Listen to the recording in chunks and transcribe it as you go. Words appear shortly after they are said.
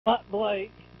Butt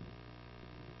Blake,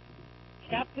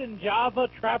 Captain Java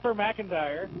Trapper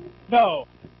McIntyre. No,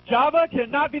 Java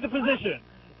cannot be the physician.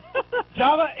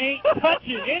 Java ain't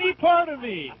touching any part of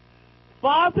me.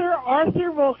 Father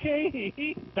Arthur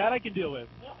Mulcahy. That I can deal with.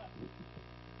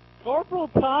 Corporal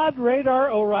Todd Radar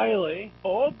O'Reilly.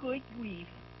 Oh, good grief.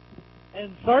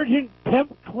 And Sergeant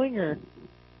Pimp Klinger.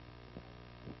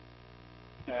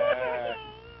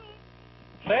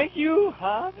 Thank you,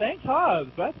 Hobbs. Thanks,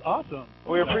 Hobbs. That's awesome.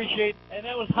 We appreciate. And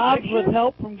that was Hobbs with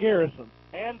help from Garrison.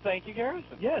 And thank you,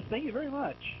 Garrison. Yes, thank you very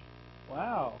much.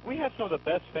 Wow. We have some of the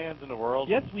best fans in the world.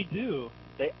 Yes, we do.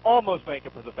 They almost make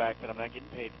up for the fact that I'm not getting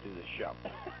paid to do this show.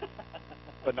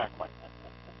 But not quite.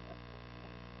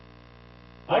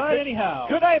 But anyhow.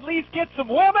 Could I at least get some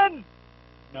women?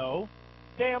 No.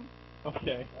 Damn.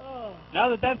 Okay. Now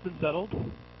that that's been settled.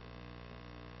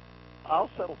 I'll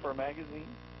settle for a magazine.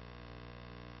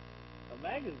 A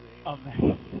magazine? A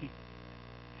magazine.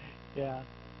 Yeah.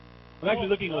 I'm actually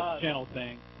looking at what the channel's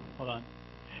saying. Hold on.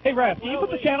 Hey, Raph, can you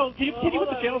put the channel? Can you put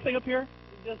the channel thing up here?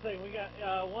 Just a second. We got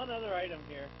one other item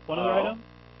here. One other item?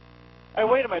 Hey,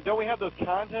 wait a minute. Don't we have those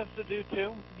contests to do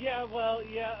too? Yeah. Well,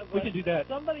 yeah. We can do that.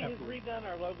 Somebody has redone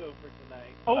our logo for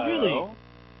tonight. Oh, really?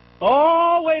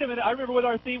 Oh, wait a minute. I remember what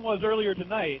our theme was earlier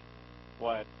tonight.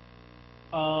 What?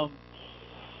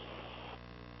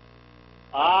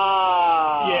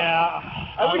 Yeah.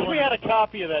 I wish we had a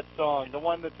copy of that song, the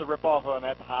one that's a ripoff on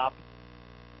At the Hop.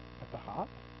 At the Hop?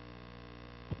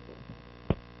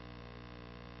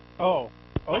 Oh,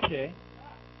 okay.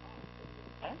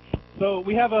 So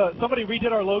we have somebody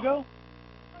redid our logo? Is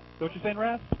that what you're saying,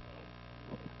 Raph?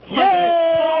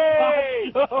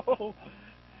 Yay! No.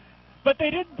 But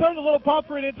they didn't turn the little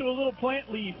pomfret into a little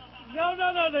plant leaf. No.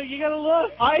 You gotta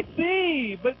look. I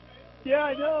see, but yeah,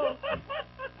 I know.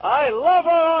 I love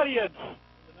our audience.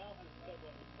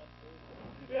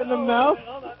 And the mouth?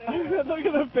 Look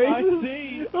at the faces. I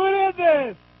see. Who did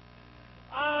this?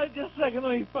 Just a second.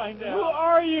 Let me find out. Who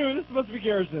are you? This must be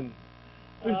Garrison.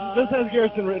 This has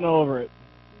Garrison written all over it.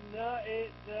 No,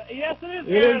 yes, it is.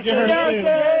 It is Garrison.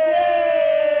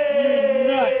 Yay! You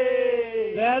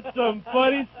nut. That's some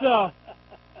funny stuff.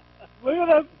 Look at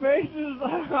the faces.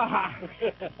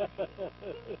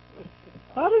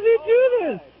 How did he do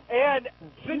this? And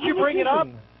since you bring it up,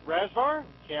 Razvar,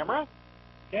 camera.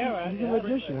 He's a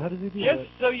magician. How does he do Just that?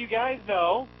 so you guys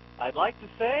know, I'd like to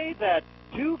say that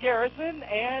to Garrison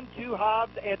and to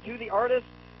Hobbs and to the artists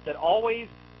that always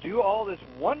do all this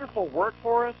wonderful work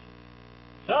for us,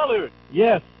 salute.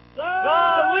 Yes.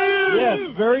 Salute! Yes,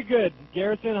 very good.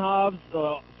 Garrison, Hobbs,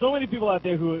 so many people out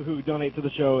there who donate to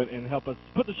the show and help us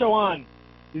put the show on.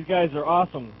 These guys are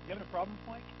awesome. You having a problem,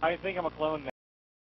 Mike? I think I'm a clone now.